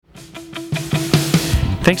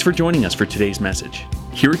Thanks for joining us for today's message.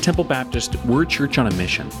 Here at Temple Baptist, we're a church on a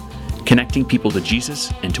mission, connecting people to Jesus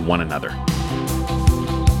and to one another.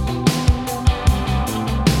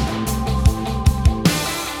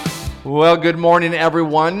 Well, good morning,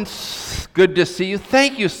 everyone. Good to see you.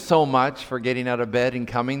 Thank you so much for getting out of bed and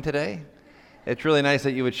coming today. It's really nice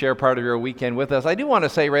that you would share part of your weekend with us. I do want to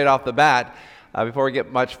say right off the bat, before we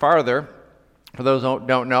get much farther, for those who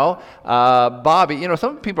don't know, Bobby,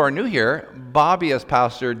 some people are new here. Bobby is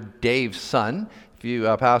Pastor Dave's son.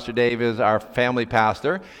 Pastor Dave is our family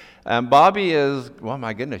pastor. Bobby is, well,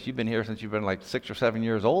 my goodness, you've been here since you've been like 6 or 7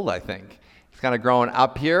 years old, I think. He's kind of growing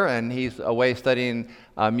up here, and he's away studying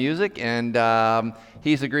music, and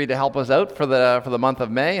he's agreed to help us out for the month of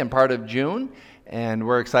May and part of June. And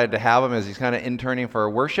we're excited to have him as he's kind of interning for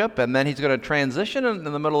worship. And then he's going to transition in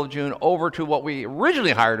the middle of June over to what we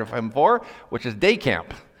originally hired him for, which is day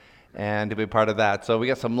camp, and to be part of that. So we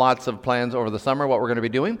got lots of plans over the summer, what we're going to be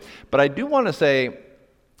doing. But I do want to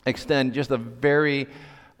extend just a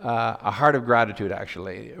heart of gratitude,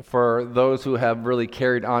 actually, for those who have really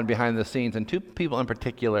carried on behind the scenes, and two people in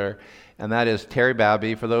particular, and that is Terry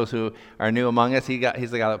Babby. For those who are new among us, he's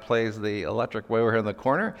the guy that plays the electric way over here in the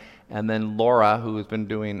corner, and then Laura, who's been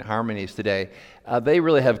doing harmonies today. They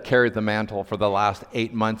really have carried the mantle for the last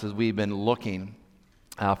 8 months as we've been looking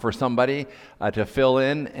for somebody to fill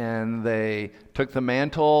in, and they took the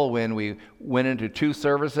mantle when we went into 2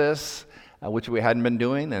 services, which we hadn't been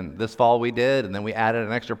doing, and this fall we did, and then we added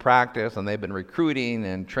an extra practice, and they've been recruiting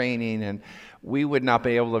and training, and we would not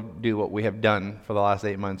be able to do what we have done for the last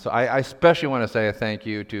 8 months. So I especially want to say a thank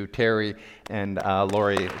you to Terry and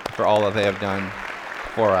Lori for all that they have done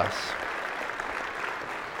for us.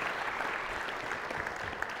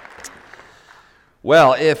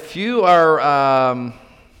 Well, if you haven't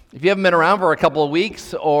been around for a couple of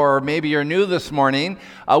weeks, or maybe you're new this morning,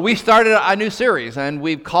 we started a new series, and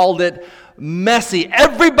we've called it Messy.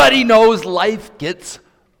 Everybody knows life gets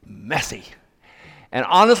messy. And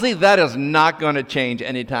honestly, that is not going to change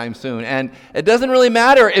anytime soon. And it doesn't really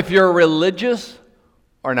matter if you're religious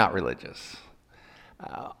or not religious.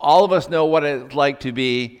 All of us know what it's like to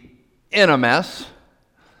be in a mess.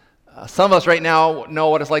 Some of us right now know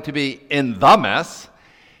what it's like to be in the mess.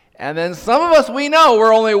 And then some of us, we know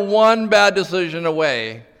we're only one bad decision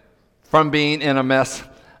away from being in a mess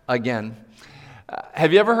again.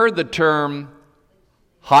 Have you ever heard the term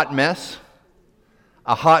hot mess?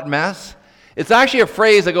 A hot mess? It's actually a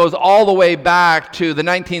phrase that goes all the way back to the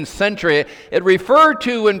 19th century. It referred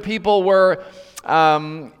to when people were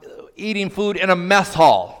eating food in a mess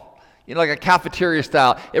hall, like a cafeteria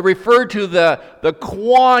style. It referred to the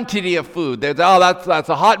quantity of food. That's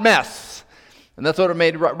a hot mess. And that's what it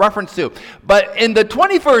made reference to. But in the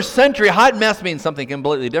 21st century, hot mess means something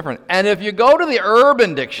completely different. And if you go to the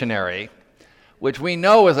Urban Dictionary, which we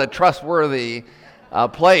know is a trustworthy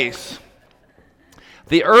place,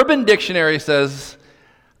 the Urban Dictionary says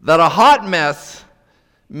that a hot mess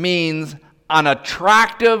means an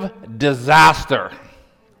attractive disaster.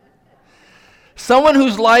 Someone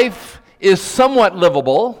whose life is somewhat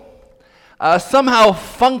livable, somehow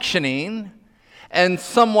functioning, and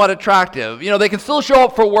somewhat attractive. They can still show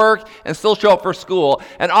up for work and still show up for school.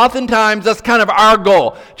 And oftentimes, that's kind of our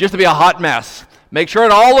goal, just to be a hot mess. Make sure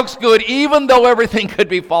it all looks good, even though everything could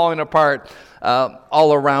be falling apart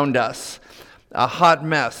all around us. A hot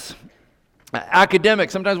mess. Academic,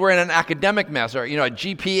 sometimes we're in an academic mess, or a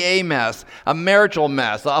GPA mess, a marital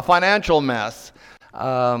mess, a financial mess,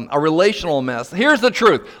 a relational mess. Here's the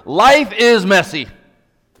truth. Life is messy.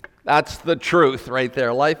 That's the truth right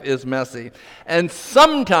there. Life is messy. And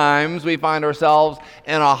sometimes we find ourselves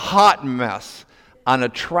in a hot mess, an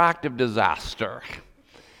attractive disaster.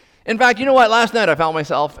 In fact, you know what? Last night I found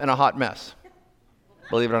myself in a hot mess.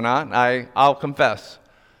 Believe it or not, I'll confess.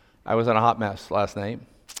 I was in a hot mess last night.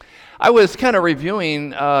 I was kind of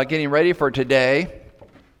reviewing, getting ready for today,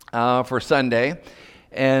 for Sunday,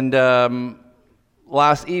 and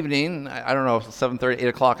last evening, I don't know, 7:30, 8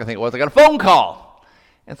 o'clock I think it was, I got a phone call.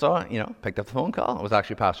 And so, picked up the phone call. It was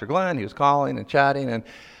actually Pastor Glenn. He was calling and chatting, and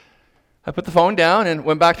I put the phone down and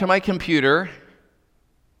went back to my computer,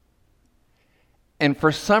 and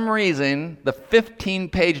for some reason, the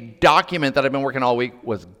 15-page document that I've been working all week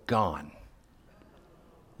was gone.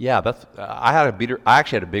 Yeah, I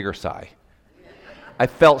actually had a bigger sigh. I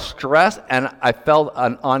felt stress, and I felt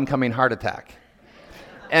an oncoming heart attack.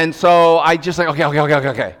 And so I just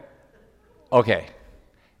okay.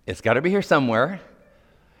 It's got to be here somewhere.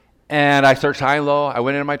 And I searched high and low. I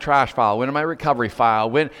went into my trash file, went into my recovery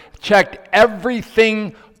file, checked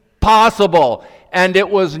everything possible, and it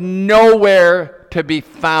was nowhere to be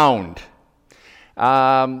found.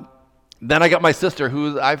 Then I got my sister,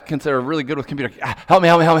 who I consider really good with computer. Help me.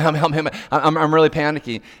 I'm really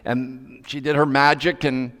panicky. And she did her magic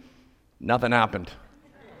and nothing happened.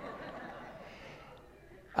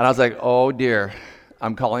 And I was like, oh dear,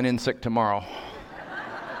 I'm calling in sick tomorrow.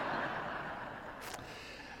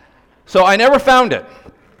 So I never found it.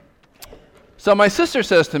 So my sister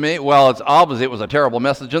says to me, well, it's obvious it was a terrible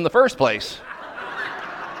message in the first place.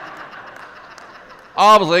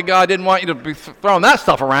 Obviously, God didn't want you to be throwing that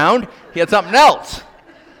stuff around. He had something else.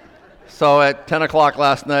 So at 10 o'clock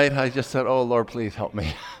last night, I just said, oh, Lord, please help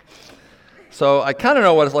me. So I kind of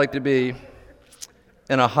know what it's like to be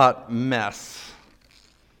in a hot mess.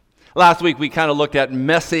 Last week, we kind of looked at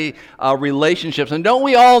messy relationships. And don't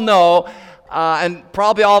we all know, and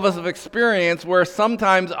probably all of us have experienced, where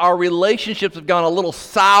sometimes our relationships have gone a little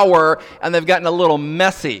sour and they've gotten a little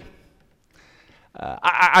messy.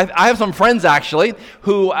 I have some friends, actually,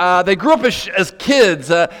 who they grew up as kids.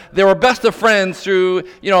 They were best of friends through,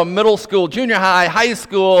 middle school, junior high, high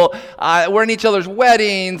school. We're in each other's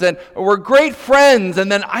weddings, and we're great friends.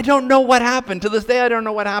 And then I don't know what happened. To this day, I don't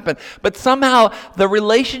know what happened. But somehow, the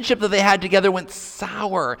relationship that they had together went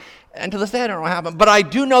sour. And to this day, I don't know what happened. But I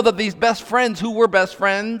do know that these best friends, who were best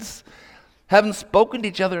friends, haven't spoken to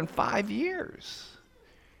each other in 5 years.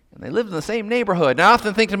 And they lived in the same neighborhood. And I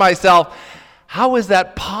often think to myself, how is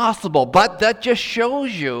that possible? But that just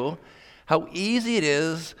shows you how easy it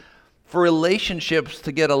is for relationships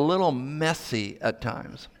to get a little messy at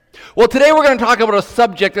times. Well, today we're going to talk about a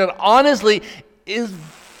subject that honestly is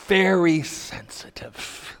very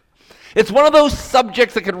sensitive. It's one of those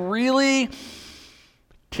subjects that could really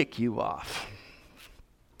tick you off.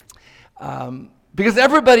 Because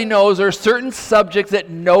everybody knows there are certain subjects that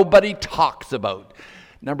nobody talks about.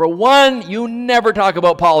 Number one, you never talk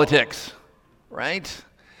about politics. Right?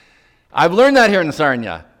 I've learned that here in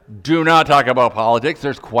Sarnia. Do not talk about politics.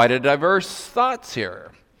 There's quite a diverse thoughts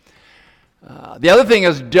here. The other thing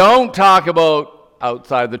is, don't talk about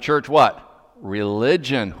outside the church what?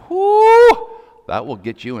 Religion. Whoo! That will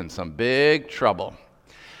get you in some big trouble.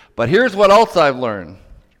 But here's what else I've learned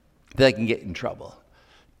that can get in trouble.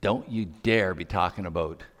 Don't you dare be talking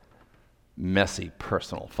about messy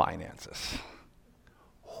personal finances.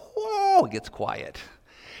 Whoa, it gets quiet.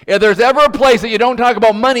 If there's ever a place that you don't talk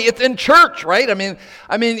about money, it's in church, right? I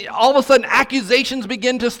mean, all of a sudden accusations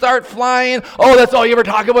begin to start flying. Oh, that's all you ever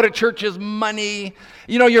talk about at church is money.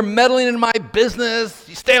 You're meddling in my business.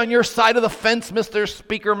 You stay on your side of the fence, Mr.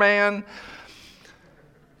 Speaker Man.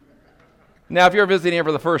 Now, if you're visiting here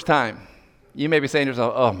for the first time, you may be saying to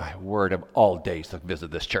yourself, oh, my word, of all days to visit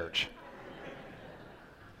this church.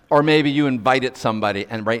 Or maybe you invited somebody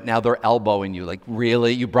and right now they're elbowing you, like,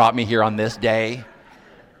 really? You brought me here on this day?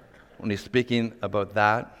 When he's speaking about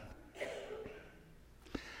that.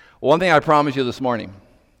 One thing I promise you this morning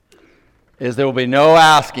is there will be no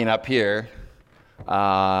asking up here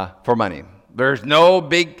for money. There's no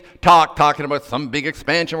big talking about some big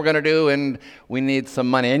expansion we're going to do and we need some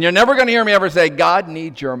money. And you're never going to hear me ever say, God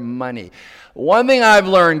needs your money. One thing I've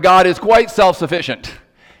learned, God is quite self-sufficient.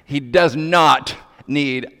 He does not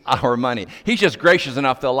need our money. He's just gracious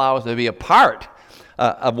enough to allow us to be a part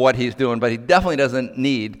of what he's doing, but he definitely doesn't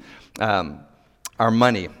need our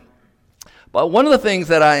money. But one of the things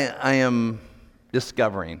that I am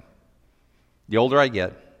discovering, the older I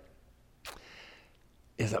get,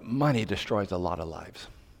 is that money destroys a lot of lives.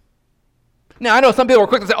 Now, I know some people are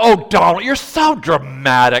quick to say, oh, Donald, you're so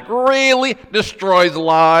dramatic. Really? Destroys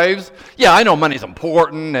lives? Yeah, I know money's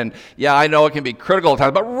important, and yeah, I know it can be critical at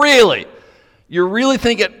times, but really? You really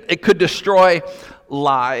think it could destroy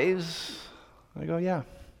lives? I go, yeah,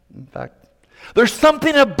 in fact. There's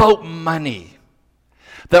something about money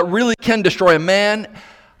that really can destroy a man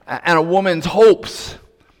and a woman's hopes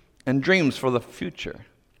and dreams for the future.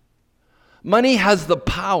 Money has the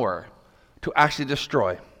power to actually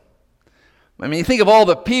destroy. I mean, you think of all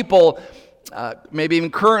the people, maybe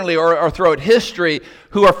even currently or throughout history,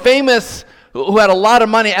 who are famous, who had a lot of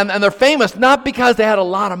money, and they're famous not because they had a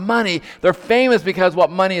lot of money, they're famous because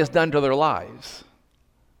what money has done to their lives.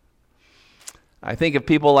 I think of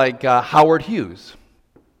people like Howard Hughes,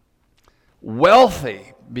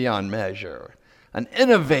 wealthy beyond measure, an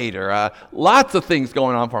innovator, lots of things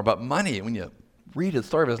going on for him, but money, when you read the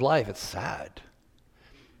story of his life, it's sad.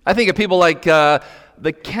 I think of people like the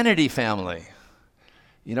Kennedy family.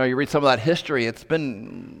 You read some of that history,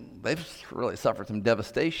 they've really suffered some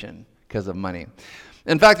devastation because of money.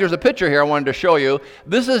 In fact, there's a picture here I wanted to show you.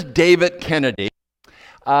 This is David Kennedy.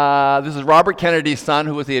 This is Robert Kennedy's son,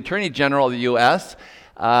 who was the Attorney General of the U.S.,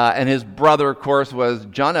 and his brother, of course, was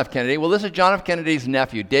John F. Kennedy. Well, this is John F. Kennedy's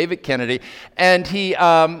nephew, David Kennedy, and he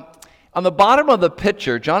On the bottom of the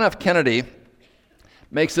picture, John F. Kennedy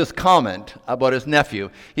makes this comment about his nephew.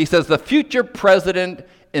 He says, the future president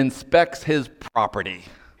inspects his property.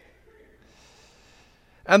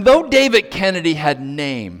 And though David Kennedy had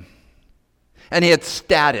name, and he had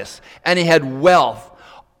status, and he had wealth,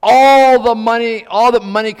 all that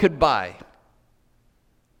money could buy,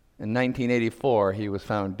 in 1984, he was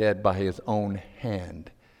found dead by his own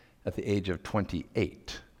hand at the age of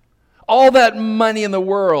 28. All that money in the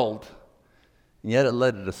world, and yet it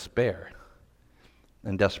led to despair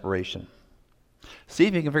and desperation. See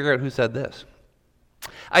if you can figure out who said this.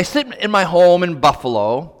 I sit in my home in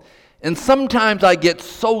Buffalo, and sometimes I get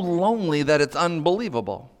so lonely that it's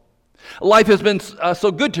unbelievable. Life has been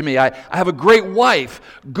so good to me. I have a great wife,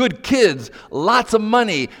 good kids, lots of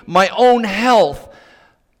money, my own health,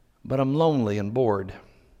 but I'm lonely and bored.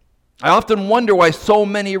 I often wonder why so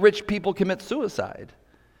many rich people commit suicide.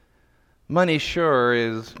 Money sure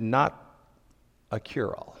is not a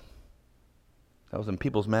cure-all. That was in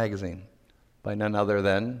People's Magazine by none other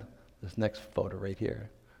than this next photo right here,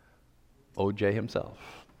 O.J. himself.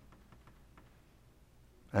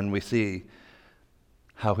 And we see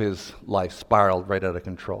how his life spiraled right out of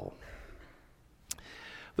control.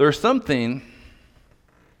 There's something,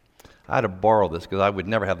 I had to borrow this because I would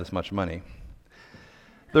never have this much money.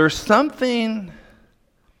 There's something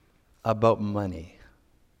about money.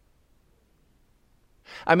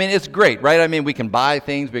 I mean, it's great, right? I mean, we can buy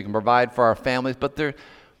things, we can provide for our families, but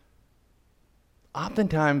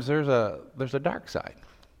oftentimes there's a dark side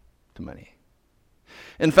to money.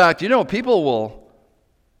 In fact, people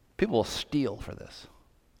will steal for this.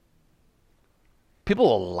 People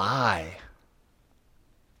will lie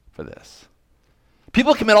for this.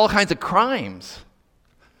 People commit all kinds of crimes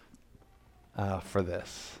for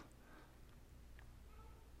this.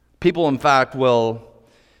 People, in fact, will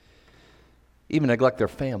even neglect their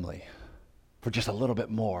family for just a little bit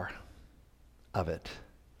more of it.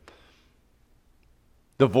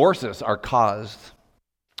 Divorces are caused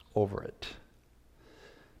over it.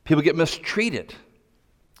 People get mistreated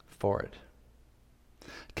for it.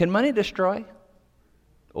 Can money destroy?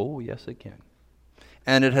 Oh, yes, it can.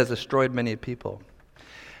 And it has destroyed many people.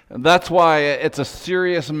 And that's why it's a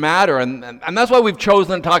serious matter, and that's why we've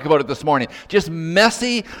chosen to talk about it this morning. Just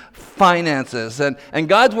messy finances. And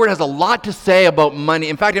God's Word has a lot to say about money.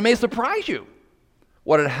 In fact, it may surprise you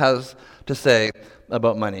what it has to say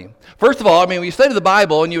about money. First of all, I mean, when you study the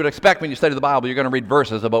Bible, and you would expect when you study the Bible, you're going to read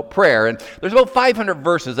verses about prayer. And there's about 500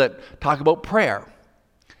 verses that talk about prayer.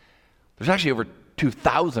 There's actually over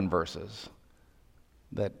 2,000 verses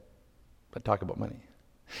that talk about money.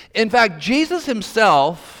 In fact, Jesus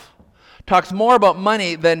himself talks more about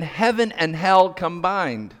money than heaven and hell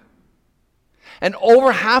combined. And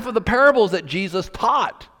over half of the parables that Jesus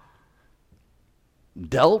taught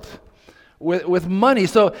dealt with money.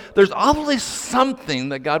 So there's obviously something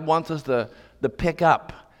that God wants us to pick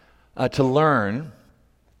up, to learn,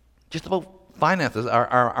 just about finances,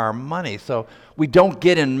 our money, so we don't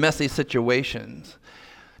get in messy situations.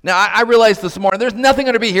 Now, I realize this morning, there's nothing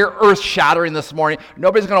going to be here earth-shattering this morning.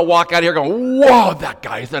 Nobody's going to walk out here going, whoa, that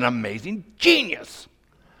guy's an amazing genius.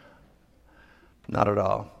 Not at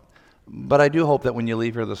all. But I do hope that when you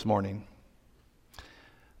leave here this morning,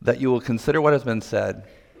 that you will consider what has been said,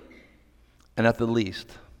 and at the least,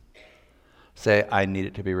 say, I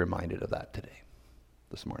needed to be reminded of that today,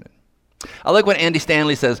 this morning. I like what Andy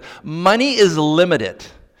Stanley says, money is limited,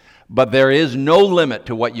 but there is no limit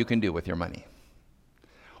to what you can do with your money.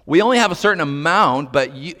 We only have a certain amount,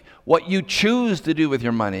 but what you choose to do with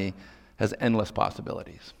your money has endless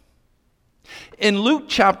possibilities. In Luke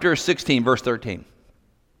chapter 16, verse 13,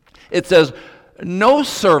 it says, no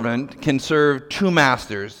servant can serve two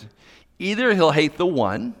masters. Either he'll hate the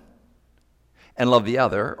one and love the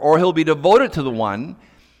other, or he'll be devoted to the one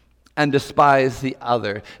and despise the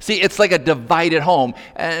other. See, it's like a divided home,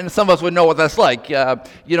 and some of us would know what that's like.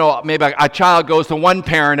 Maybe a child goes to one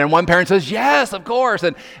parent, and one parent says, yes, of course,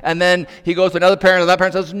 and then he goes to another parent, and that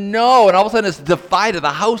parent says, no, and all of a sudden it's divided.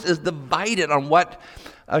 The house is divided on what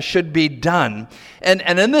should be done. And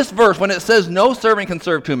in this verse, when it says, no servant can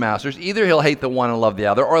serve two masters, either he'll hate the one and love the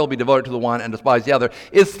other, or he'll be devoted to the one and despise the other,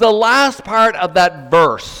 it's the last part of that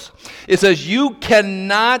verse. It says, you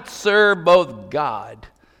cannot serve both God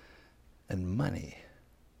and money.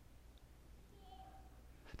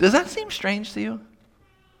 Does that seem strange to you?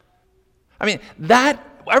 I mean,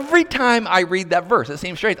 every time I read that verse, it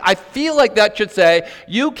seems strange. I feel like that should say,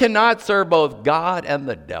 you cannot serve both God and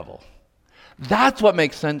the devil. That's what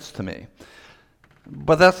makes sense to me.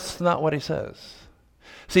 But that's not what he says.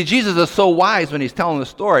 See, Jesus is so wise when he's telling the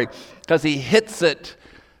story because he hits it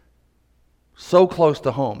so close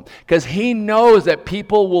to home, because he knows that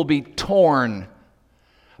people will be torn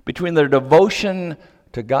between their devotion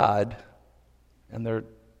to God and their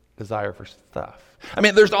desire for stuff. I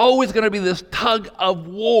mean, there's always going to be this tug of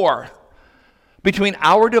war between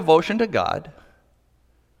our devotion to God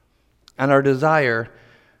and our desire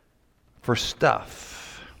for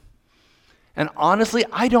stuff. And honestly,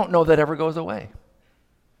 I don't know that ever goes away.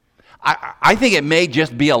 I think it may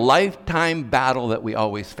just be a lifetime battle that we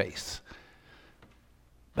always face.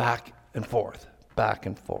 Back and forth, back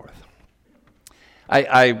and forth.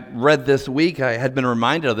 I read this week, I had been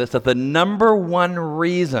reminded of this, that the number one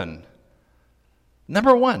reason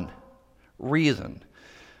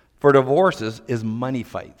for divorces is money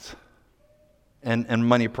fights and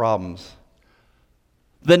money problems.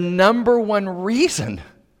 The number one reason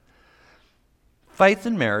fights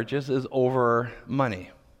in marriages is over money.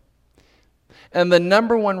 And the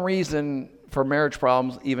number one reason for marriage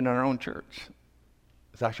problems, even in our own church,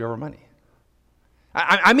 is actually over money.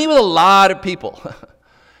 I meet with a lot of people.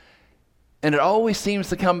 And it always seems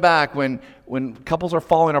to come back when couples are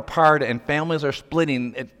falling apart and families are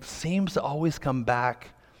splitting. It seems to always come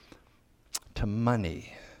back to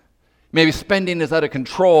money. Maybe spending is out of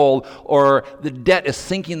control, or the debt is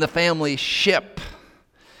sinking the family ship.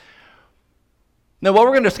 Now, what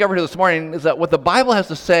we're going to discover here this morning is that what the Bible has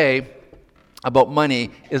to say about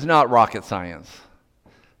money is not rocket science.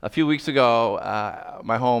 A few weeks ago,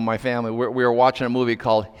 my family, we were watching a movie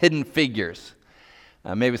called Hidden Figures.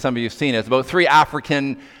 Maybe some of you have seen it. It's about three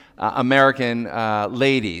African American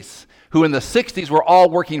ladies who in the 60s were all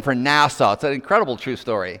working for NASA. It's an incredible true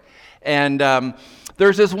story. And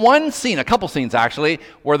there's this one scene, a couple scenes actually,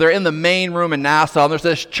 where they're in the main room in NASA, and there's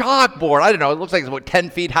this chalkboard, I don't know, it looks like it's about 10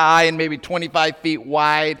 feet high and maybe 25 feet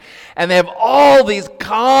wide, and they have all these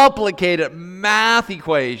complicated math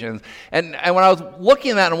equations. And when I was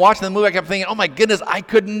looking at that and watching the movie, I kept thinking, oh my goodness, I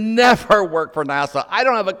could never work for NASA. I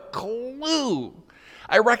don't have a clue.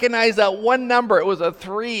 I recognize that one number, it was a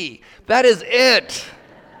 3. That is it.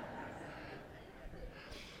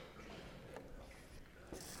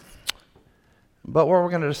 But what we're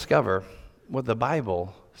going to discover, what the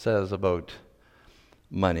Bible says about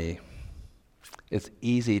money, it's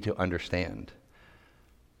easy to understand.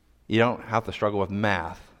 You don't have to struggle with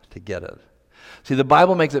math to get it. See, the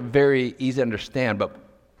Bible makes it very easy to understand, but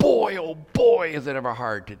boy, oh boy, is it ever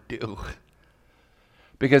hard to do.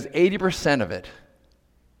 Because 80% of it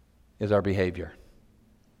is our behavior.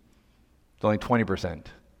 It's only 20%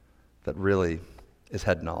 that really is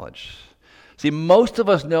head knowledge. See, most of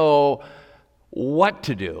us know what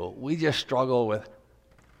to do. We just struggle with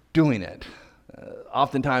doing it.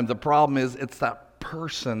 Oftentimes the problem is it's that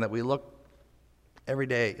person that we look every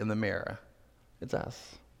day in the mirror. It's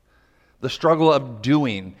us. The struggle of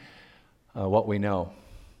doing what we know.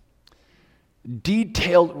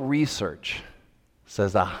 Detailed research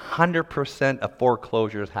says 100% of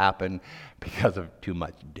foreclosures happen because of too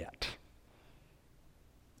much debt.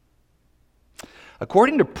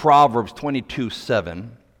 According to Proverbs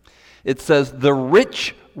 22:7, it says, the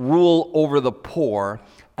rich rule over the poor,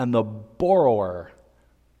 and the borrower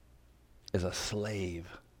is a slave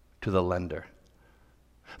to the lender.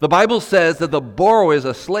 The Bible says that the borrower is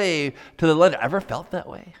a slave to the lender. Ever felt that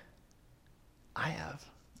way? I have.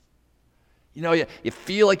 You know, you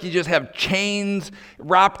feel like you just have chains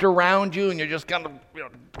wrapped around you, and you're just kind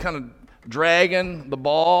of dragging the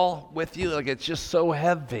ball with you, like it's just so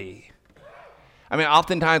heavy. I mean,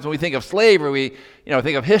 oftentimes when we think of slavery, we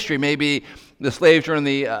think of history, maybe the slaves during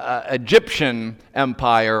the Egyptian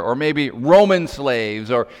Empire, or maybe Roman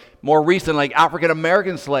slaves, or more recent, like African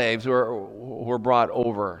American slaves who were brought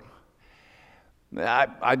over.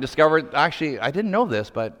 I discovered, actually, I didn't know this,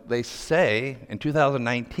 but they say in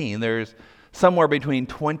 2019 there's somewhere between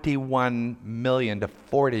 21 million to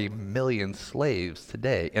 40 million slaves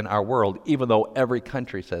today in our world, even though every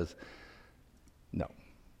country says, no,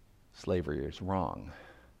 slavery is wrong.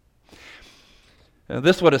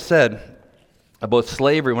 This is what it said about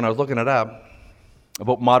slavery when I was looking it up,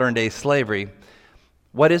 about modern day slavery.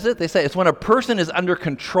 What is it? They say it's when a person is under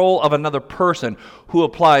control of another person who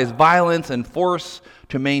applies violence and force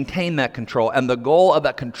to maintain that control. And the goal of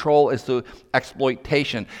that control is through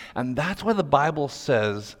exploitation. And that's why the Bible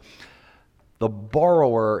says the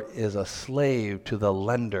borrower is a slave to the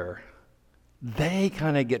lender. They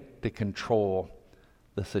kind of get to control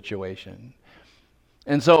the situation.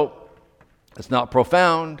 And so it's not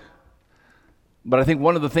profound, but I think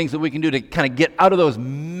one of the things that we can do to kind of get out of those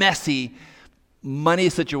messy money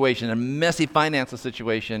situation and messy financial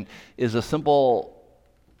situation is a simple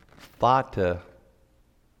thought to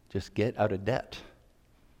just get out of debt.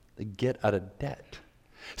 Get out of debt.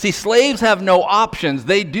 See, slaves have no options.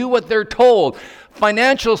 They do what they're told.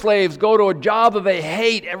 Financial slaves go to a job that they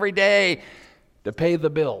hate every day to pay the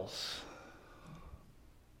bills.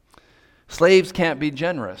 Slaves can't be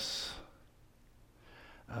generous.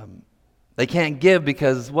 They can't give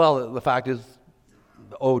because, well, the fact is,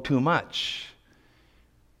 they owe too much.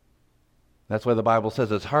 That's why the Bible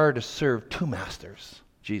says it's hard to serve two masters,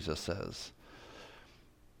 Jesus says.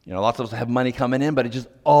 You know, lots of us have money coming in, but it just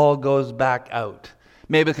all goes back out.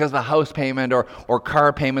 Maybe because of a house payment or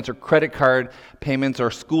car payments or credit card payments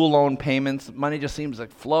or school loan payments. Money just seems to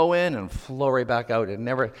flow in and flow right back out. It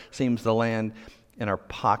never seems to land in our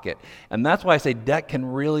pocket. And that's why I say debt can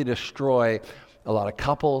really destroy a lot of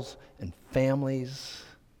couples and families.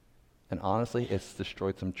 And honestly, it's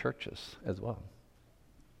destroyed some churches as well.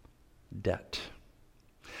 Debt.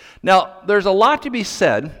 Now, there's a lot to be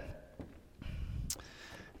said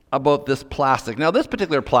about this plastic. Now, this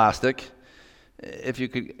particular plastic, if you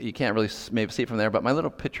can't really maybe see it from there, but my little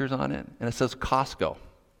picture's on it, and it says Costco.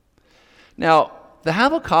 Now, to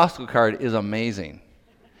have a Costco card is amazing.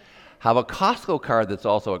 Have a Costco card that's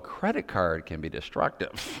also a credit card can be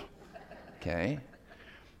destructive. Okay?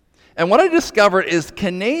 And what I discovered is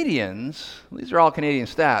Canadians, these are all Canadian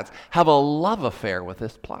stats, have a love affair with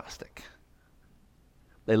this plastic.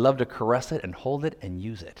 They love to caress it and hold it and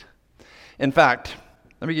use it. In fact,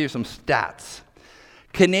 let me give you some stats.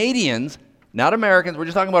 Canadians, not Americans, we're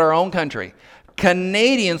just talking about our own country.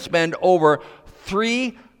 Canadians spend over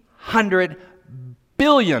 $300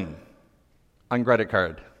 billion on credit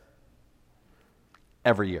card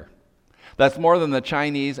every year. That's more than the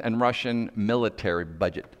Chinese and Russian military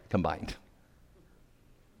budget combined.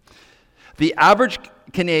 The average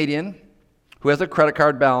Canadian who has a credit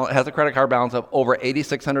card balance of over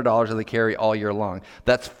 $8,600 that they carry all year long.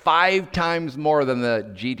 That's 5 times more than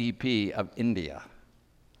the GDP of India.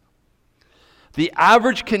 The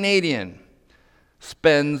average Canadian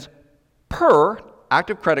spends per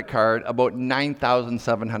active credit card about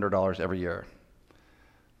 $9,700 every year.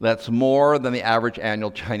 That's more than the average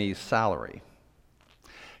annual Chinese salary.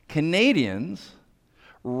 Canadians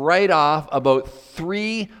write off about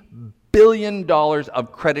 $3 billion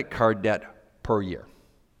of credit card debt per year.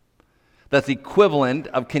 That's equivalent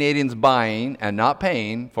of Canadians buying and not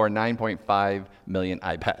paying for 9.5 million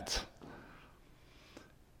iPads.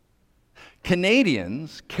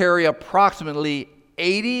 Canadians carry approximately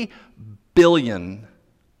 $80 billion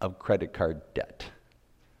of credit card debt.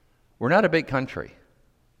 We're not a big country,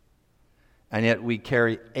 and yet we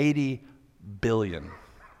carry $80 billion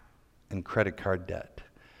in credit card debt.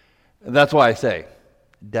 And that's why I say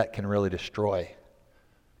debt can really destroy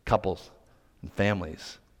couples and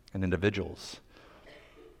families and individuals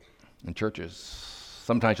and churches.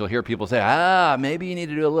 Sometimes you'll hear people say, maybe you need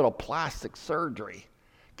to do a little plastic surgery.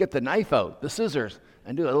 Get the knife out, the scissors,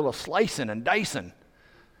 and do a little slicing and dicing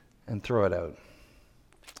and throw it out.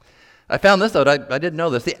 I found this out. I didn't know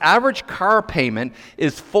this. The average car payment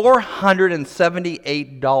is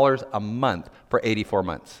 $478 a month for 84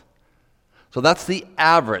 months. So that's the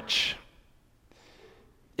average.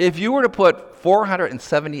 If you were to put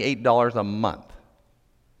 $478 a month,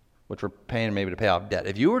 which we're paying maybe to pay off debt,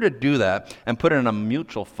 if you were to do that and put it in a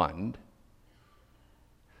mutual fund,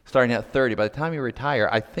 starting at 30, by the time you retire,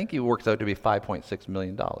 I think it works out to be $5.6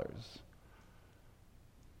 million.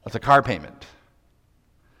 That's a car payment.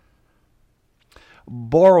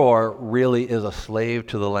 Borrower really is a slave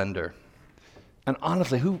to the lender. And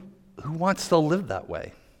honestly, who wants to live that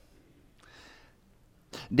way?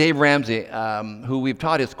 Dave Ramsey, who we've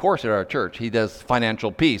taught his course at our church, he does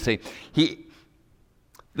financial peace.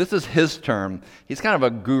 This is his term. He's kind of a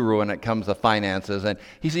guru when it comes to finances. And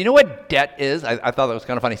he said, you know what debt is? I thought that was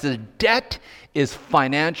kind of funny. He says, debt is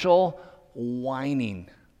financial whining.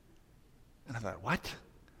 And I thought, what?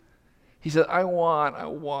 He said, I want,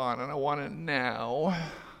 and I want it now.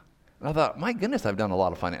 And I thought, my goodness, I've done a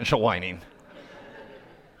lot of financial whining.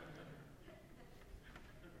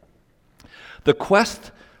 The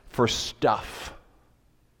quest for stuff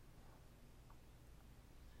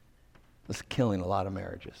is killing a lot of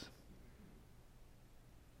marriages,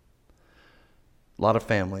 a lot of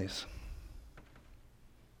families,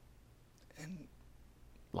 and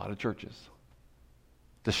a lot of churches,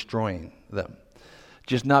 destroying them.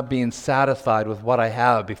 Just not being satisfied with what I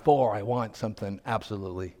have before I want something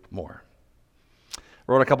absolutely more.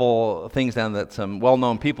 I wrote a couple of things down that some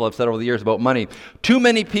well-known people have said over the years about money. Too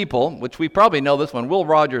many people, which we probably know this one, Will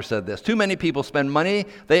Rogers said this, too many people spend money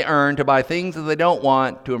they earn to buy things that they don't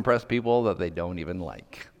want to impress people that they don't even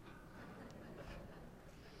like.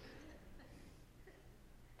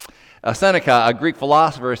 Seneca, a Greek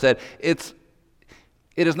philosopher, said, it's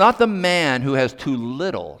It is not the man who has too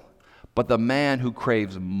little, but the man who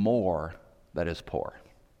craves more that is poor.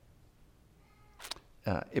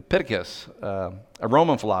 Epictetus, a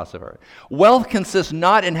Roman philosopher. Wealth consists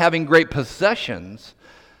not in having great possessions,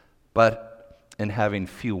 but in having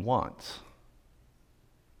few wants.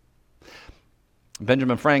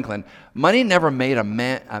 Benjamin Franklin, money never made a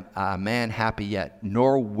man happy yet,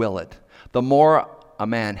 nor will it. The more a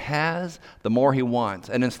man has, the more he wants.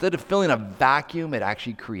 And instead of filling a vacuum, it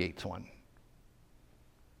actually creates one.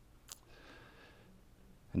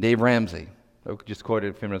 And Dave Ramsey, who just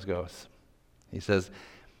quoted a few minutes ago, he says,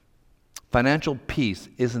 financial peace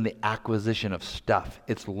isn't the acquisition of stuff.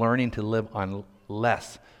 It's learning to live on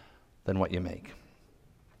less than what you make.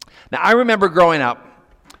 Now, I remember growing up,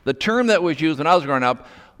 the term that was used when I was growing up,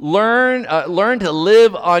 learn to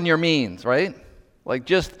live on your means, right? Like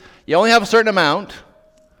just, you only have a certain amount,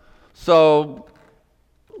 so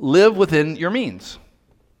live within your means.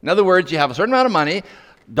 In other words, you have a certain amount of money,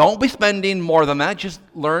 don't be spending more than that, just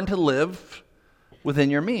learn to live within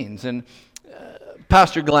your means. And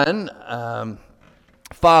Pastor Glenn,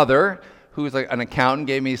 father, who's like an accountant,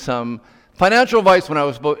 gave me some financial advice when I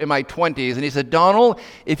was in my 20s, and he said, Donald,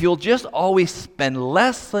 if you'll just always spend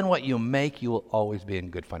less than what you make, you will always be in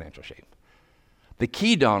good financial shape. The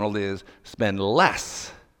key, Donald, is spend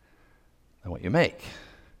less than what you make,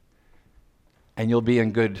 and you'll be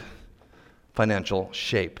in good financial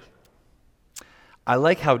shape. I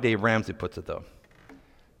like how Dave Ramsey puts it, though.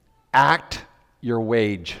 Act your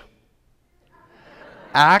wage.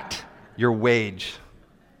 Act your wage.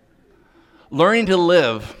 Learning to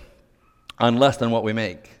live on less than what we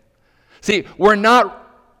make. See, we're not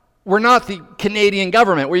the Canadian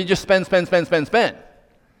government where you just spend,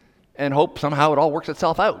 and hope somehow it all works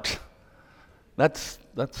itself out. That's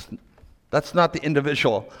not the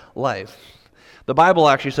individual life. The Bible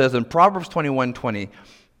actually says in Proverbs 21:20,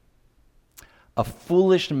 a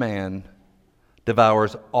foolish man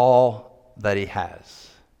devours all that he has.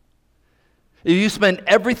 If you spend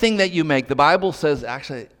everything that you make, the Bible says,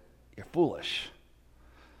 actually, you're foolish.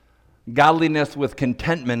 Godliness with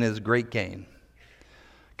contentment is great gain.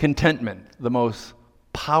 Contentment, the most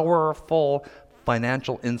powerful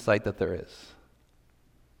financial insight that there is.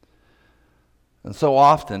 And so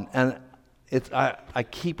often, and I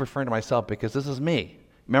keep referring to myself because this is me.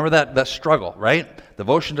 Remember that struggle, right?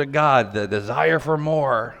 Devotion to God, the desire for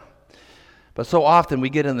more. But so often we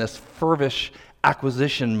get in this feverish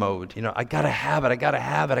acquisition mode. You know, I gotta have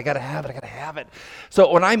it.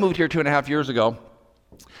 So when I moved here 2.5 years ago,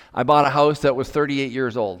 I bought a house that was 38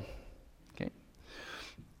 years old. Okay,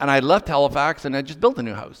 and I left Halifax and I just built a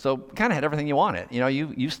new house. So kind of had everything you wanted. You know,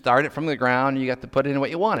 you start it from the ground, you got to put in what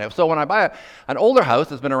you wanted. So when I buy an older house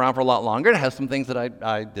that's been around for a lot longer, it has some things that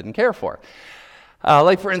I didn't care for.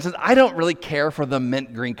 Like for instance, I don't really care for the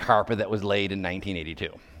mint green carpet that was laid in 1982.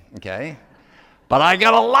 Okay. But I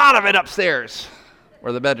got a lot of it upstairs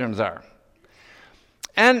where the bedrooms are.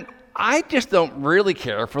 And I just don't really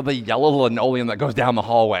care for the yellow linoleum that goes down the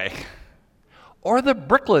hallway or the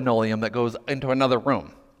brick linoleum that goes into another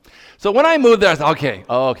room. So when I moved there, I said, okay.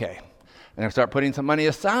 I'm going to start putting some money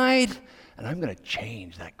aside, and I'm going to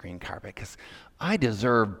change that green carpet because I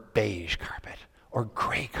deserve beige carpet or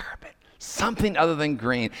gray carpet, something other than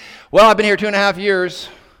green. Well, I've been here 2.5 years.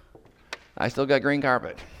 I still got green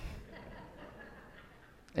carpet.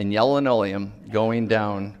 And yellow linoleum going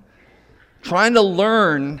down, trying to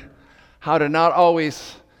learn how to not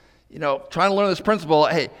always, trying to learn this principle,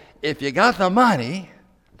 hey, if you got the money,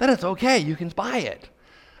 then it's okay, you can buy it.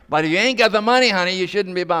 But if you ain't got the money, honey, you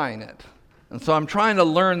shouldn't be buying it. And so I'm trying to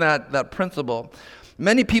learn that principle.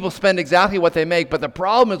 Many people spend exactly what they make, but the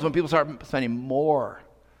problem is when people start spending more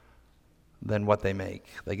than what they make,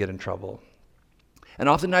 they get in trouble. And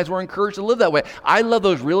oftentimes we're encouraged to live that way. I love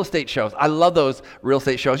those real estate shows.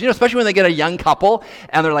 Especially when they get a young couple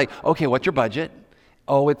and they're like, okay, what's your budget?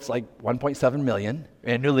 Oh, it's like 1.7 million.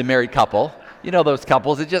 A newly married couple. You know those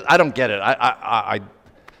couples. I don't get it. I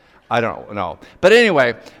don't know. But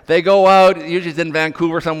anyway, they go out, usually it's in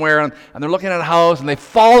Vancouver somewhere, and they're looking at a house and they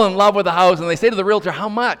fall in love with the house and they say to the realtor, how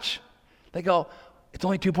much? They go, it's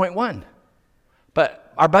only 2.1.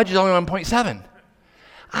 But our budget's only 1.7.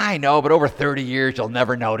 I know, but over 30 years, you'll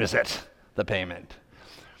never notice it, the payment.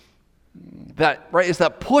 It's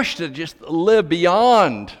that push to just live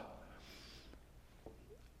beyond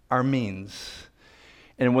our means.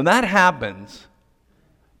 And when that happens,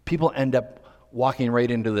 people end up walking right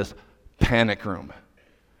into this panic room.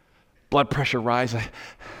 Blood pressure rises.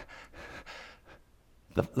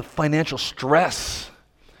 The financial stress,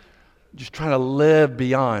 just trying to live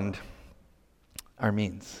beyond our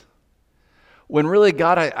means. When really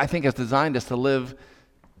God, I think, has designed us to live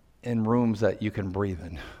in rooms that you can breathe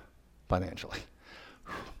in financially.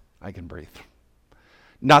 I can breathe.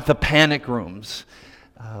 Not the panic rooms.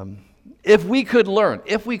 If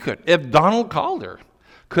Donald Calder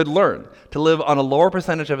could learn to live on a lower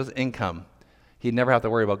percentage of his income, he'd never have to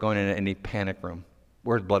worry about going into any panic room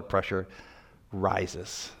where his blood pressure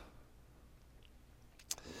rises.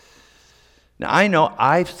 Now, I know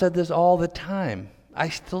I've said this all the time. I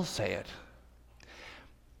still say it.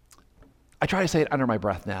 I try to say it under my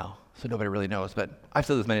breath now, so nobody really knows, but I've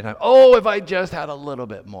said this many times. Oh, if I just had a little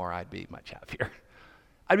bit more, I'd be much happier.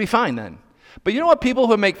 I'd be fine then. But you know what? People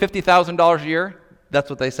who make $50,000 a year, that's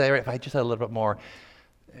what they say, right? If I just had a little bit more,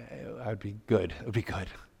 I'd be good. It would be good.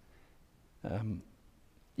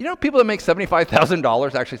 You know, people that make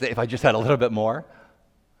 $75,000 actually say, if I just had a little bit more,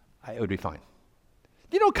 it would be fine.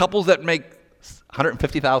 You know, couples that make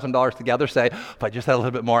 $150,000 together say, if I just had a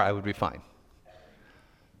little bit more, I would be fine.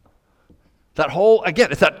 That whole,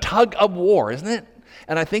 again, it's that tug of war, isn't it?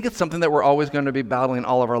 And I think it's something that we're always going to be battling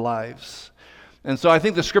all of our lives. And so I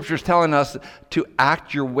think the scripture's telling us to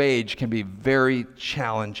act your wage can be very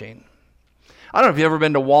challenging. I don't know if you've ever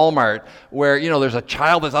been to Walmart where, you know, there's a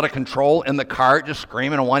child that's out of control in the cart just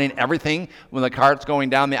screaming and wanting everything when the cart's going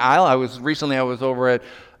down the aisle. I was over at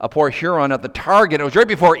a Port Huron at the Target. It was right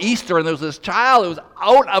before Easter, and there was this child who was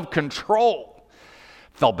out of control.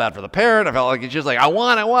 Felt bad for the parent. I felt like it's just like, I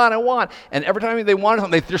want. And every time they wanted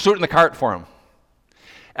something, they just threw it in the cart for him.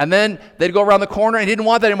 And then they'd go around the corner and he didn't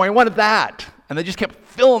want that anymore. He wanted that. And they just kept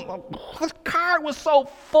filling. This cart was so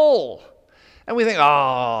full. And we think,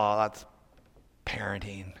 oh, that's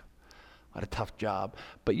parenting. What a tough job.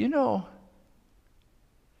 But you know,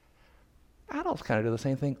 adults kind of do the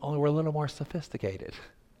same thing, only we're a little more sophisticated.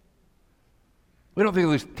 We don't think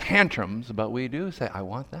of these tantrums, but we do say, I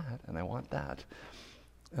want that, and I want that.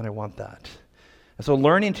 And I want that. And so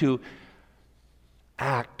learning to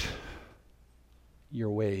act your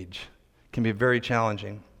wage can be very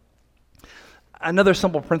challenging. Another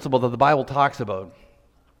simple principle that the Bible talks about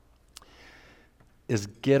is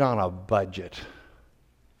get on a budget.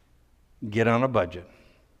 Get on a budget.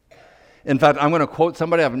 In fact, I'm going to quote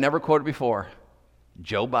somebody I've never quoted before,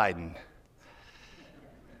 Joe Biden.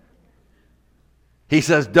 He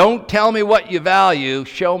says, don't tell me what you value,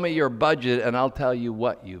 show me your budget, and I'll tell you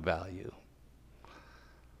what you value.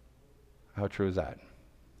 How true is that?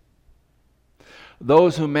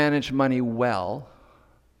 Those who manage money well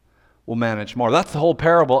will manage more. That's the whole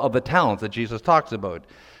parable of the talents that Jesus talks about.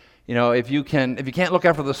 You know, if you can't look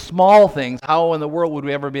after the small things, how in the world would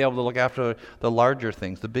we ever be able to look after the larger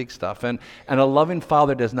things, the big stuff? And a loving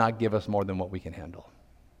Father does not give us more than what we can handle,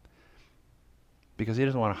 because he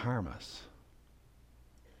doesn't want to harm us.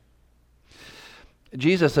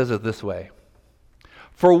 Jesus says it this way: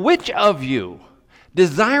 for which of you,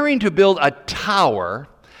 desiring to build a tower,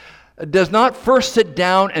 does not first sit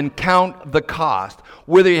down and count the cost,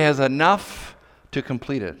 whether he has enough to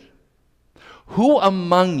complete it? Who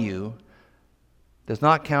among you does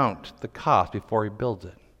not count the cost before he builds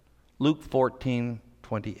it? Luke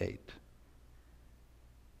 14:28.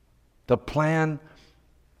 The plan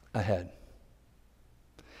ahead.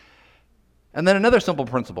 And then another simple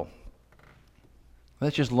principle.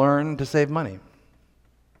 Let's just learn to save money.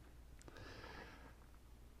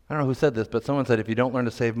 I don't know who said this, but someone said if you don't learn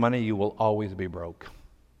to save money, you will always be broke.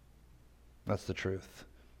 That's the truth.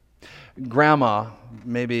 Grandma,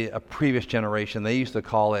 maybe a previous generation, they used to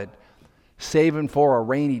call it saving for a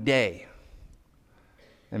rainy day.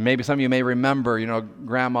 And maybe some of you may remember, you know,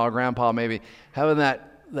 grandma or grandpa maybe having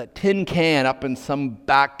that tin can up in some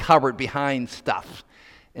back cupboard behind stuff.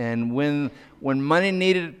 And when money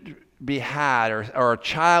needed to be had, or a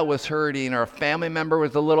child was hurting, or a family member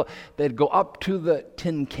was a little, they'd go up to the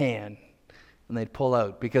tin can and they'd pull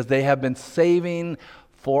out because they have been saving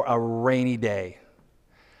for a rainy day.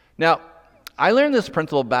 Now, I learned this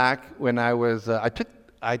principle back when I was, I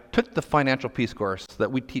took the financial peace course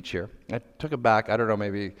that we teach here. I took it back, I don't know,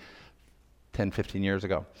 maybe 10, 15 years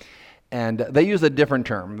ago. And they used a different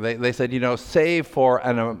term. They said, you know, save for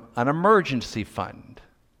an emergency fund.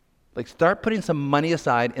 Like, start putting some money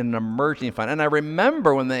aside in an emergency fund. And I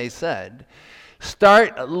remember when they said,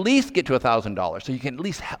 at least get to $1,000. So you can at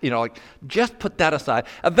least, you know, like, just put that aside.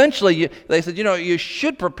 Eventually, they said, you know, you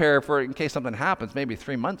should prepare for, in case something happens, maybe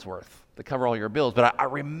 3 months worth to cover all your bills. But I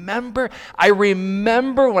remember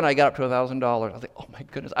when I got up to $1,000, I was like, oh my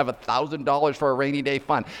goodness, I have $1,000 for a rainy day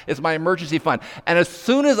fund. It's my emergency fund. And as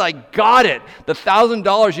soon as I got it, the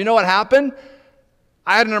 $1,000, you know what happened?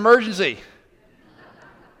 I had an emergency.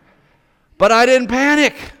 But I didn't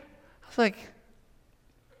panic. I was like,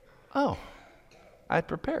 oh, I had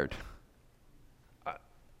prepared.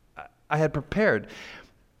 I had prepared.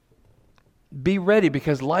 be ready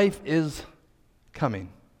because life is coming.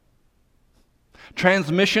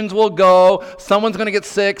 Transmissions will go. Someone's going to get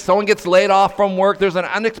sick. Someone gets laid off from work. There's an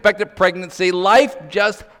unexpected pregnancy. Life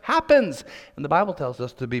just happens. And the Bible tells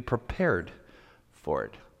us to be prepared for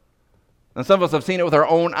it. And some of us have seen it with our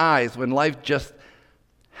own eyes when life just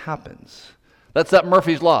happens. That's that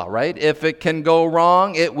Murphy's Law, right? If it can go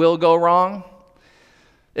wrong, it will go wrong.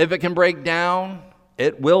 If it can break down,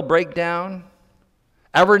 it will break down.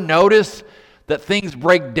 Ever notice that things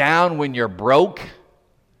break down when you're broke?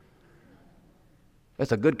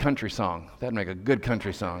 That's a good country song. That'd make a good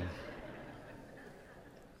country song.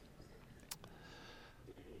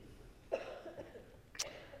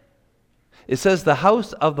 It says the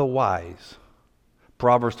house of the wise,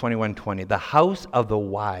 Proverbs 21:20, the house of the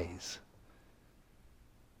wise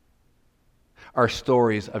are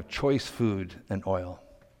stories of choice food and oil.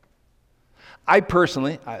 I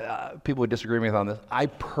personally, people would disagree with me on this, I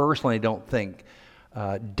personally don't think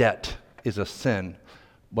debt is a sin,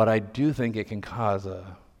 but I do think it can cause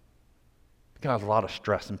a lot of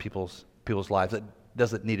stress in people's lives. It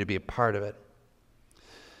doesn't need to be a part of it.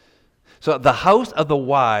 So the house of the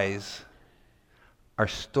wise are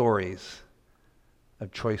stories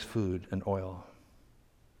of choice food and oil.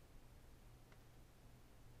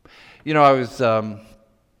 You know, I was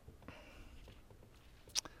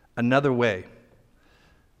another way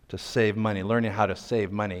to save money, learning how to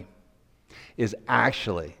save money, is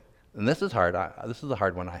actually, and this is hard, this is a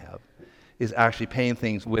hard one I have, is actually paying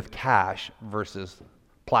things with cash versus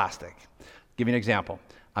plastic. Give you an example.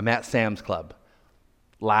 I'm at Sam's Club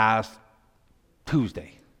last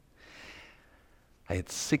Tuesday. I had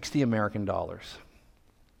 60 American dollars,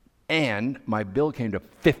 and my bill came to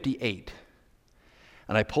 58.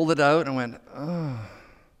 And I pulled it out and went, oh,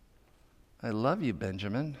 I love you,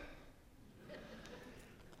 Benjamin.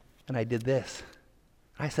 And I did this.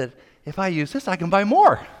 I said, if I use this, I can buy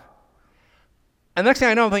more. And the next thing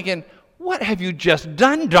I know, I'm thinking, what have you just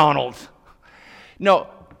done, Donald? No,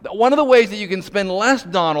 one of the ways that you can spend less,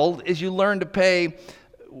 Donald, is you learn to pay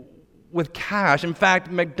with cash. In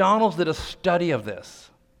fact, McDonald's did a study of this.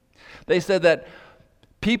 They said that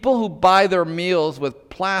people who buy their meals with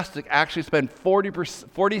plastic actually spend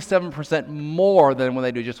 47% more than when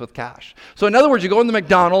they do just with cash. So in other words, you go into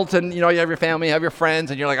McDonald's and you have your family, you have your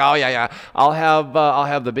friends, and you're like, oh yeah, I'll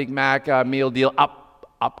have the Big Mac meal deal.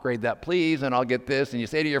 Upgrade that, please, and I'll get this. And you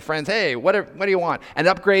say to your friends, hey, what do you want? And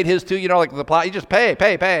upgrade his too. Like the plot, you just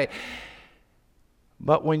pay.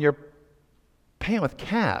 But when you're paying with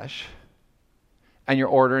cash and you're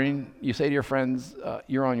ordering, you say to your friends,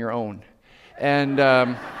 you're on your own. And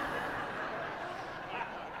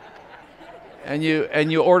and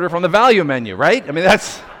you order from the value menu, right? I mean,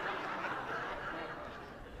 that's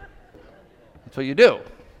what you do.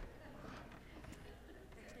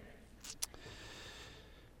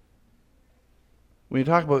 When you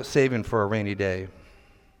talk about saving for a rainy day,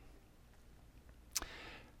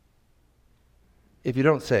 if you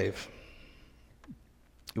don't save,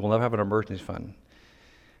 you will never have an emergency fund.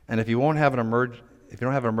 And if you don't have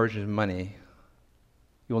emergency money,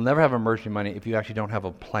 you will never have emergency money if you actually don't have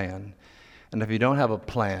a plan. And if you don't have a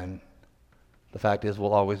plan, the fact is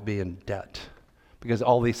we'll always be in debt because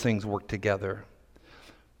all these things work together.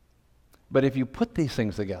 But if you put these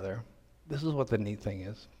things together, this is what the neat thing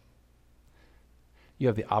is. You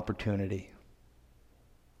have the opportunity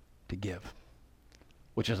to give,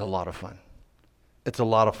 which is a lot of fun. It's a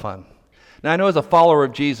lot of fun. Now, I know as a follower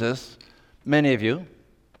of Jesus, many of you,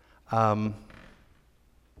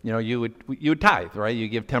 you would tithe, right? You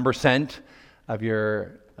give 10%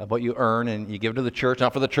 of what you earn, and you give to the church,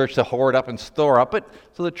 not for the church to hoard up and store up, but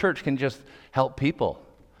so the church can just help people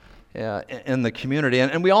in the community.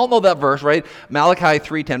 And we all know that verse, right? Malachi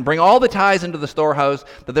 3:10, bring all the tithes into the storehouse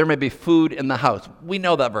that there may be food in the house. We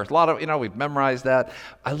know that verse. A lot of, we've memorized that.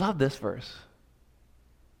 I love this verse.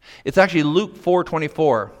 It's actually Luke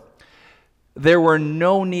 4:24. There were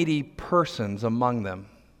no needy persons among them.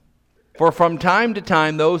 For from time to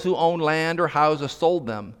time, those who owned land or houses sold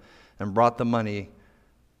them and brought the money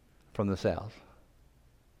from the sales.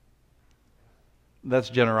 That's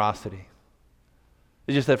generosity.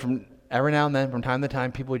 It's just that from every now and then, from time to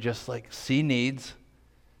time, people would just see needs,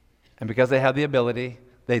 and because they had the ability,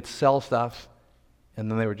 they'd sell stuff, and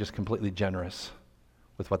then they were just completely generous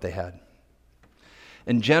with what they had.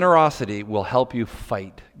 And generosity will help you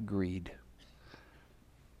fight greed.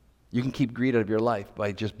 You can keep greed out of your life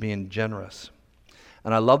by just being generous.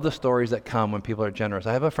 And I love the stories that come when people are generous.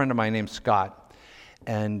 I have a friend of mine named Scott,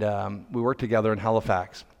 and we work together in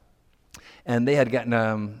Halifax. And they had gotten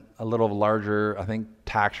a little larger, I think,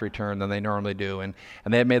 tax return than they normally do. And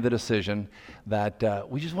they had made the decision that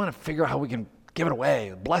we just want to figure out how we can give it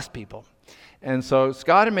away, bless people. And so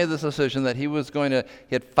Scott had made this decision that he had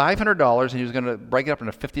 $500 and he was going to break it up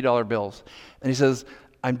into $50 bills. And he says,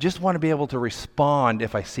 I just want to be able to respond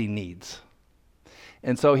if I see needs.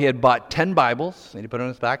 And so he had bought 10 Bibles and he put it on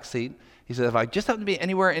his back seat. He said, if I just happen to be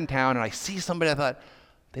anywhere in town and I see somebody I thought,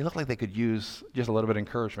 they look like they could use just a little bit of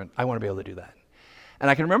encouragement, I want to be able to do that. And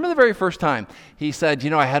I can remember the very first time he said,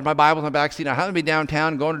 I had my Bible in my back seat. I happened to be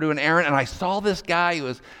downtown going to do an errand, and I saw this guy. He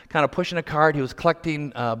was kind of pushing a cart. He was collecting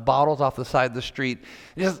bottles off the side of the street.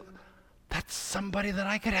 He says, that's somebody that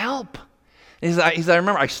I could help. He said, I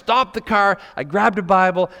remember I stopped the car. I grabbed a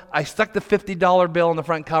Bible. I stuck the $50 bill on the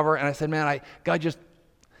front cover, and I said, man, God just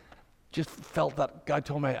felt that God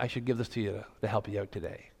told me I should give this to you to help you out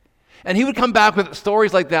today. And he would come back with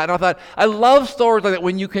stories like that, and I thought, I love stories like that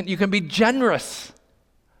when you can be generous.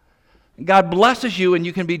 God blesses you and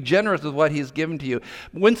you can be generous with what he's given to you.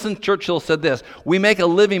 Winston Churchill said this, we make a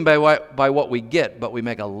living by what we get, but we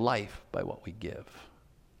make a life by what we give.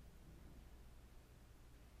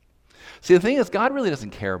 See, the thing is, God really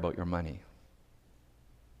doesn't care about your money,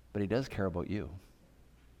 but he does care about you.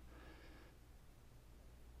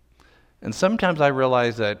 And sometimes I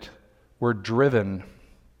realize that we're driven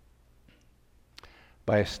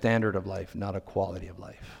by a standard of life, not a quality of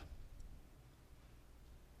life.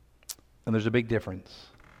 And there's a big difference.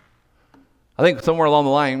 I think somewhere along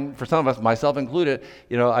the line, for some of us, myself included,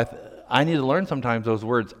 I need to learn sometimes those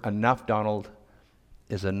words, enough, Donald,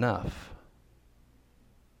 is enough.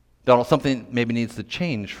 Donald, something maybe needs to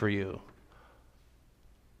change for you.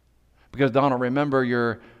 Because, Donald, remember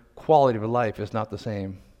your quality of life is not the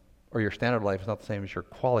same, or your standard of life is not the same as your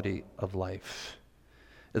quality of life.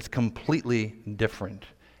 It's completely different.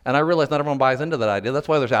 And I realize not everyone buys into that idea. That's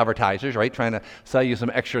why there's advertisers, right, trying to sell you some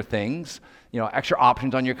extra things, extra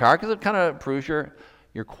options on your car, because it kind of proves your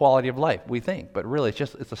quality of life, we think. But really,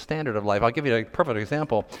 it's a standard of life. I'll give you a perfect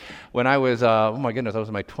example. When I was, I was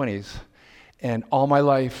in my 20s, and all my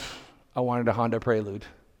life, I wanted a Honda Prelude.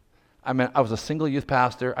 I was a single youth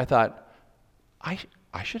pastor. I thought, I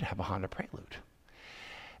should have a Honda Prelude.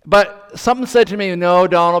 But something said to me, no,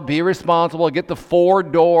 Donald, be responsible. Get the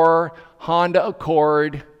 4-door Honda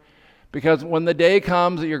Accord, because when the day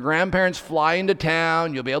comes that your grandparents fly into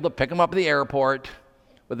town, you'll be able to pick them up at the airport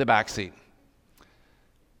with the back seat.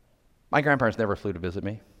 My grandparents never flew to visit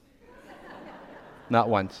me. Not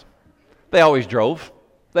once. They always drove.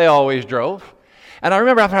 And I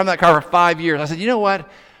remember after having that car for 5 years, I said, you know what?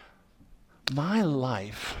 My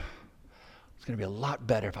life is going to be a lot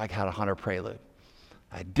better if I had a Honda Prelude.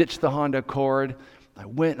 I ditched the Honda Accord. I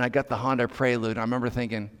went and I got the Honda Prelude. I remember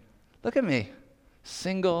thinking, look at me,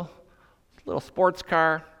 single, little sports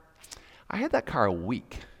car. I had that car a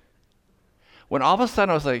week. When all of a sudden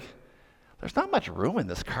I was like, there's not much room in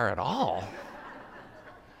this car at all.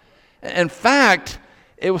 In fact,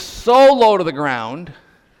 it was so low to the ground,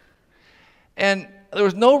 and there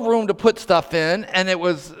was no room to put stuff in, and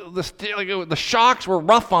the shocks were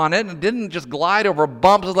rough on it, and it didn't just glide over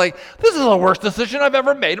bumps. I was like, this is the worst decision I've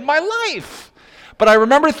ever made in my life. But I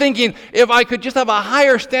remember thinking, if I could just have a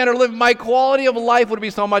higher standard of living, my quality of life would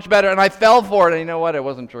be so much better. And I fell for it. And you know what? It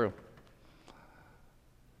wasn't true.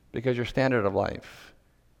 Because your standard of life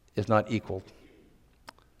is not equal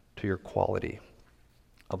to your quality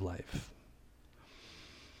of life.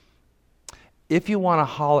 If you want a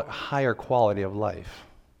higher quality of life,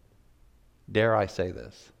 dare I say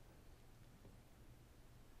this,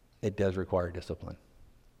 it does require discipline.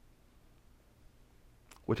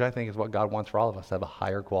 Which I think is what God wants for all of us, to have a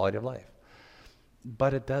higher quality of life.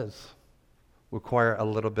 But it does require a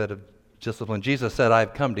little bit of discipline. Jesus said,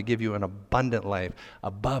 I've come to give you an abundant life,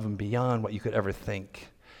 above and beyond what you could ever think.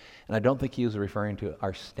 And I don't think he was referring to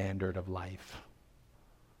our standard of life,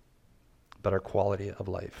 but our quality of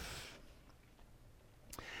life.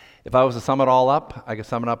 If I was to sum it all up, I could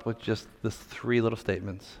sum it up with just these 3 little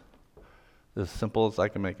statements. As simple as I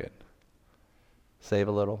can make it. Save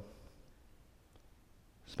a little,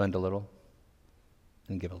 spend a little,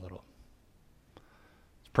 and give a little.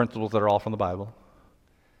 It's principles that are all from the Bible.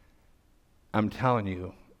 I'm telling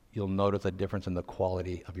you, you'll notice a difference in the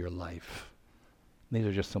quality of your life. These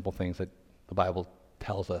are just simple things that the Bible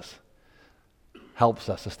tells us, helps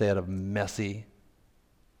us to stay out of messy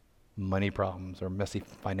money problems or messy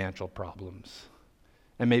financial problems.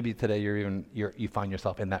 And maybe today you find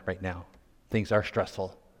yourself in that right now. Things are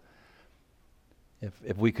stressful.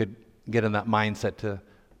 If we could get in that mindset to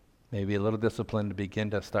maybe a little discipline to begin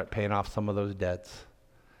to start paying off some of those debts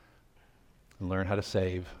and learn how to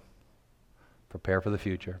save, prepare for the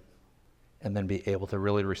future, and then be able to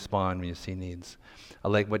really respond when you see needs. I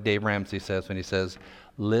like what Dave Ramsey says when he says,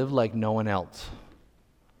 live like no one else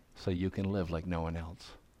so you can live like no one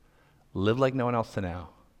else. Live like no one else to now,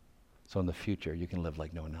 so in the future you can live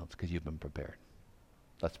like no one else because you've been prepared.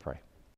 Let's pray.